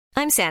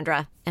I'm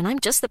Sandra, and I'm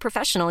just the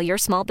professional your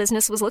small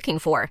business was looking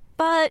for.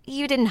 But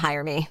you didn't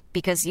hire me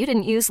because you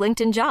didn't use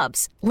LinkedIn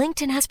Jobs.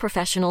 LinkedIn has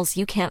professionals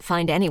you can't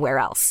find anywhere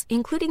else,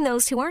 including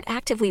those who aren't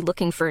actively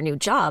looking for a new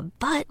job,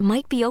 but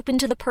might be open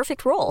to the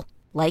perfect role,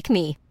 like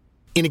me.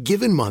 In a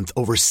given month,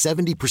 over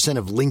 70%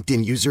 of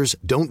LinkedIn users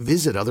don't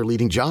visit other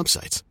leading job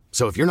sites.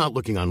 So if you're not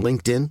looking on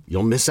LinkedIn,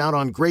 you'll miss out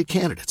on great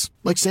candidates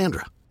like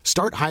Sandra.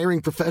 Start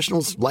hiring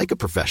professionals like a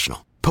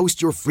professional.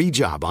 Post your free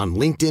job on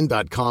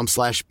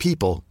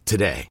linkedin.com/people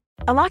today.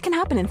 A lot can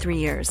happen in 3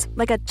 years,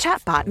 like a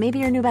chatbot may be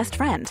your new best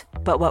friend.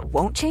 But what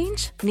won't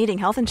change? Needing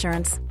health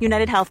insurance.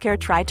 United Healthcare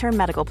Tri-Term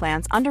Medical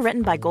Plans,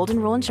 underwritten by Golden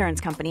Rule Insurance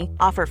Company,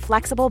 offer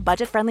flexible,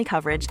 budget-friendly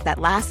coverage that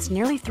lasts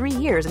nearly 3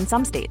 years in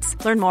some states.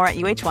 Learn more at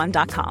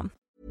uh1.com.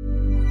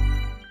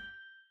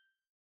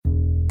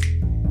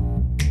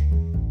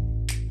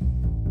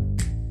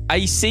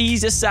 A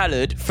Caesar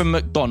salad from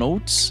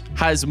McDonald's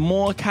has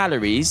more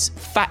calories,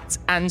 fat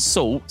and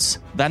salt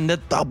than the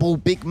double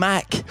Big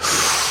Mac.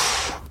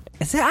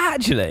 Is it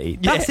actually?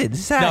 That's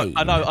insane.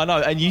 No, I know.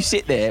 And you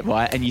sit there,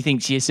 right, and you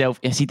think to yourself,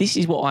 yeah, see, this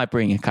is what I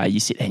bring, okay? You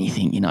sit there and you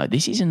think,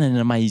 this isn't an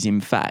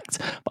amazing fact.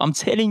 But I'm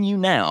telling you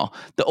now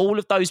that all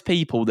of those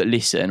people that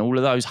listen, all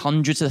of those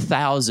hundreds of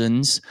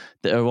thousands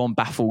that are on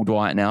Baffled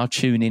right now,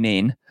 tuning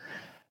in,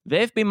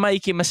 they've been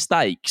making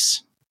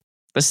mistakes.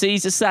 The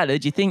Caesar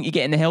salad, you think you're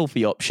getting the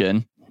healthy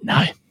option?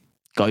 No,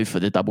 go for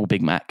the double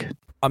Big Mac.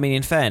 I mean,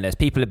 in fairness,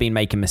 people have been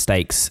making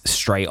mistakes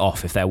straight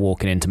off if they're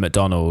walking into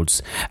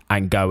McDonald's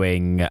and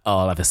going,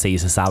 I'll have a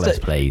Caesar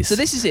salad, please. So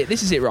this is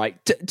it, right?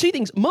 Two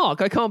things.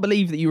 Mark, I can't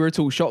believe that you were at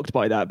all shocked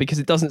by that because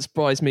it doesn't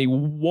surprise me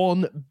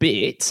one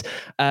bit.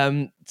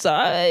 So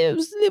I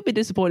was a little bit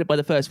disappointed by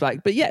the first fact.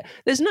 But yeah,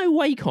 there's no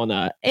way,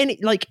 Connor.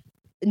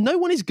 No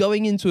one is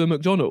going into a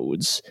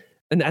McDonald's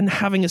and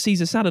having a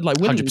Caesar salad like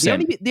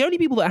willingly. The only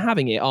people that are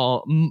having it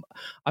are,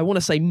 I want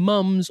to say,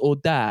 mums or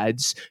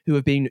dads who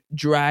have been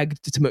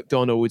dragged to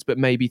McDonald's but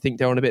maybe think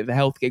they're on a bit of a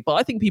health kick. But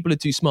I think people are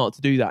too smart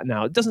to do that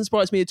now. It doesn't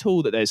surprise me at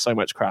all that there's so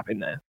much crap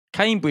in there.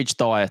 Cambridge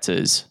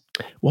dieters.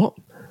 What?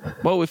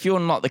 Well, if you're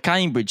on like the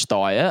Cambridge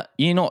diet,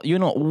 you're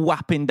not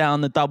whapping down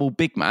the double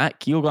Big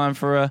Mac. You're going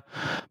for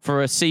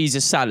a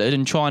Caesar salad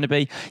and trying to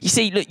be. You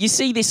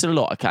see this a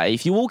lot, okay?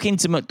 If you walk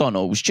into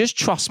McDonald's, just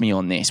trust me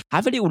on this.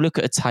 Have a little look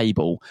at a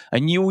table,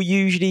 and you'll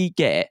usually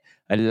get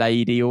a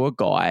lady or a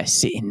guy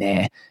sitting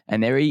there,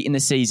 and they're eating the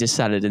Caesar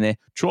salad, and they're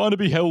trying to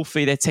be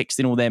healthy. They're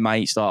texting all their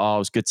mates like, "Oh, I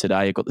was good today.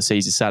 I got the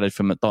Caesar salad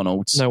from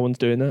McDonald's." No one's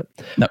doing that.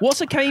 No.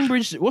 What's a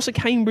Cambridge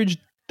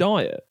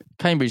diet?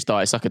 Cambridge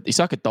diet, it's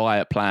like a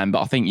diet plan,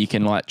 but I think you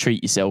can like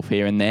treat yourself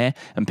here and there,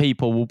 and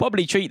people will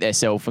probably treat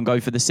themselves and go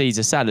for the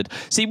Caesar salad.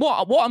 See,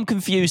 what I'm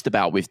confused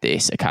about with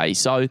this, okay,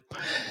 so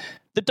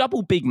the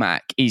double Big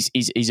Mac is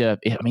a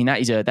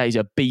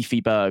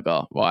beefy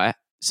burger, right?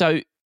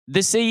 So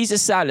the Caesar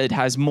salad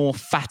has more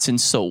fat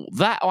and salt.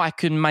 That I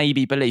can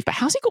maybe believe, but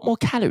how's it got more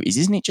calories?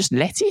 Isn't it just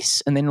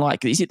lettuce? And then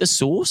is it the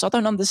sauce? I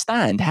don't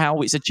understand how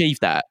it's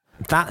achieved that.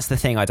 That's the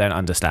thing I don't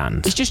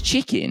understand. It's just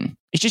chicken.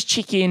 It's just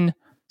chicken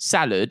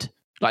salad,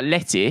 like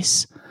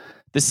lettuce,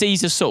 the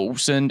Caesar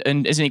sauce, and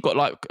isn't it got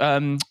like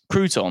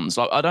croutons?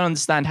 Like, I don't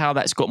understand how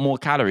that's got more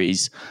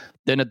calories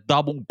than a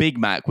double Big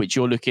Mac, which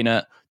you're looking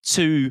at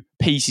 2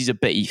 pieces of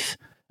beef,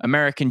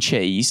 American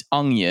cheese,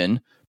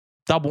 onion,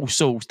 double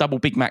sauce, double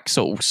Big Mac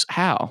sauce.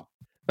 How?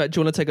 But do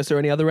you want to take us through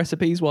any other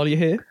recipes while you're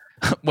here?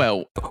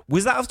 Well,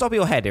 was that off the top of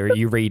your head, or are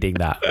you reading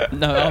that?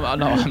 No, I'm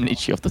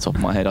literally off the top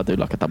of my head. I do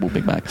like a double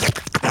Big Mac.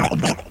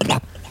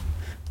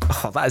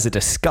 Oh, that is a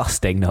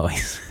disgusting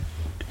noise.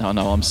 Oh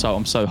no, I'm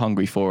so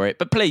hungry for it.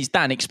 But please,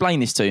 Dan,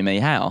 explain this to me.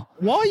 How?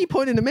 Why are you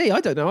pointing to me?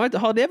 I don't know. I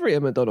hardly ever eat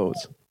at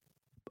McDonald's.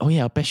 Oh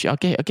yeah, I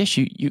guess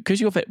you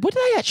because you're what do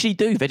they actually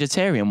do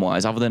vegetarian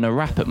wise other than a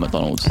wrap at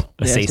McDonald's?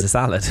 A Caesar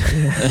salad.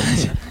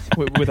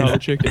 Without the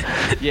chicken.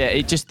 Yeah,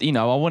 it just,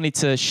 I wanted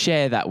to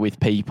share that with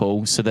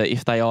people so that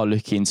if they are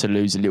looking to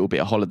lose a little bit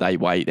of holiday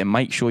weight, then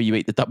make sure you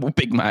eat the double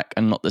Big Mac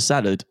and not the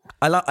salad.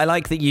 I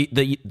like that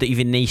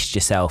you've niched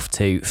yourself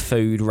to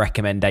food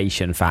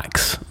recommendation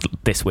facts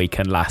this week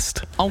and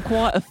last. I'm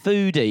quite a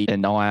foodie,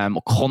 and I am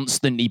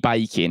constantly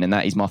baking, and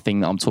that is my thing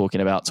that I'm talking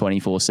about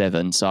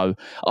 24/7. So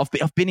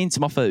I've been into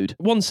my food.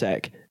 One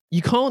sec.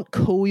 You can't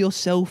call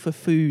yourself a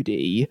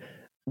foodie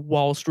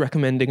whilst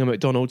recommending a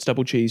McDonald's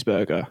double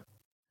cheeseburger.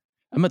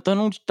 A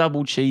McDonald's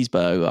double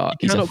cheeseburger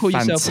is a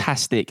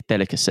fantastic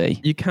delicacy.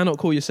 You cannot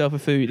call yourself a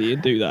foodie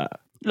and do that.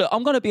 Look,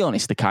 I'm going to be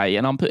honest, okay,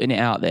 and I'm putting it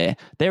out there.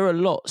 There are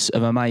lots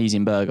of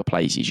amazing burger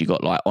places. You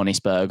got like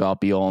Honest Burger,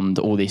 Beyond,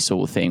 all this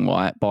sort of thing,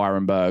 right?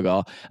 Byron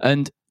Burger,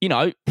 and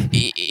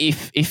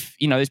if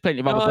there's plenty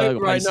of other burger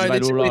places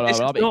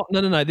available.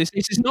 No. This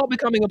is not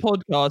becoming a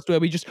podcast where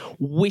we just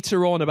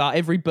witter on about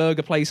every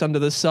burger place under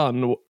the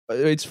sun.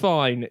 It's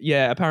fine.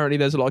 Yeah, apparently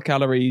there's a lot of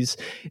calories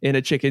in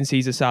a chicken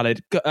Caesar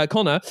salad.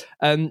 Connor,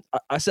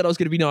 I said I was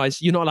going to be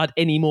nice. You're not allowed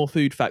any more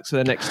food facts for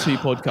the next 2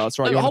 podcasts,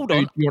 right? No,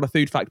 You're on a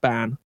food fact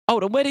ban.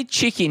 Hold on, where did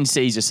chicken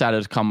Caesar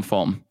salad come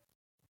from?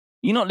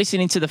 You're not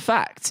listening to the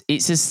facts.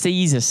 It's a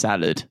Caesar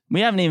salad. We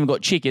haven't even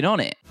got chicken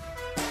on it.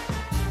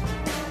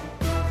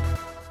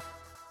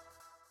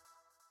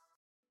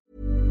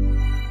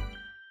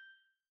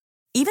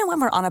 Even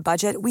when we're on a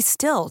budget, we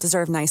still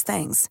deserve nice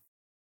things.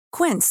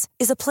 Quince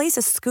is a place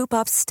to scoop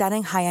up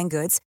stunning high-end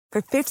goods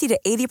for 50 to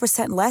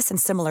 80% less than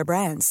similar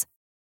brands.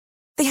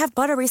 They have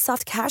buttery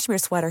soft cashmere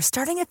sweaters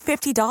starting at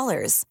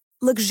 $50,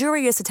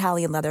 luxurious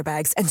Italian leather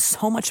bags, and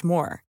so much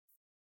more.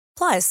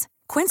 Plus,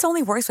 Quince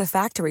only works with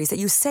factories that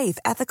use safe,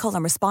 ethical,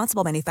 and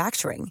responsible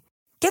manufacturing.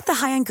 Get the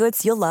high-end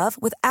goods you'll love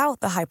without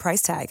the high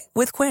price tag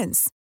with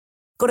Quince.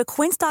 Go to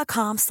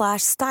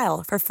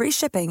quince.com/style for free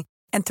shipping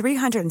and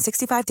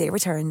 365-day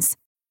returns.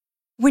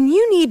 When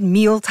you need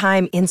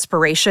mealtime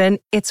inspiration,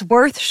 it's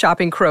worth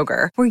shopping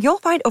Kroger, where you'll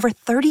find over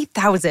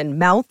 30,000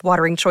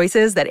 mouth-watering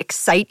choices that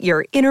excite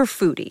your inner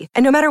foodie.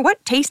 And no matter what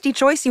tasty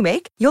choice you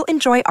make, you'll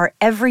enjoy our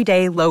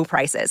everyday low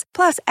prices,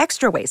 plus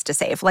extra ways to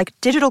save, like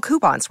digital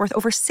coupons worth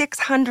over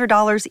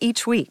 $600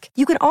 each week.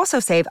 You can also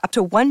save up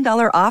to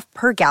 $1 off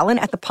per gallon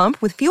at the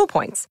pump with fuel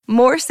points.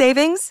 More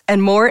savings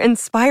and more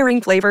inspiring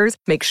flavors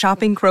make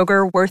shopping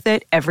Kroger worth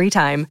it every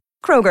time.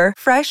 Kroger,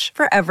 fresh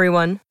for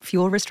everyone.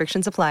 Fuel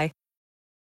restrictions apply.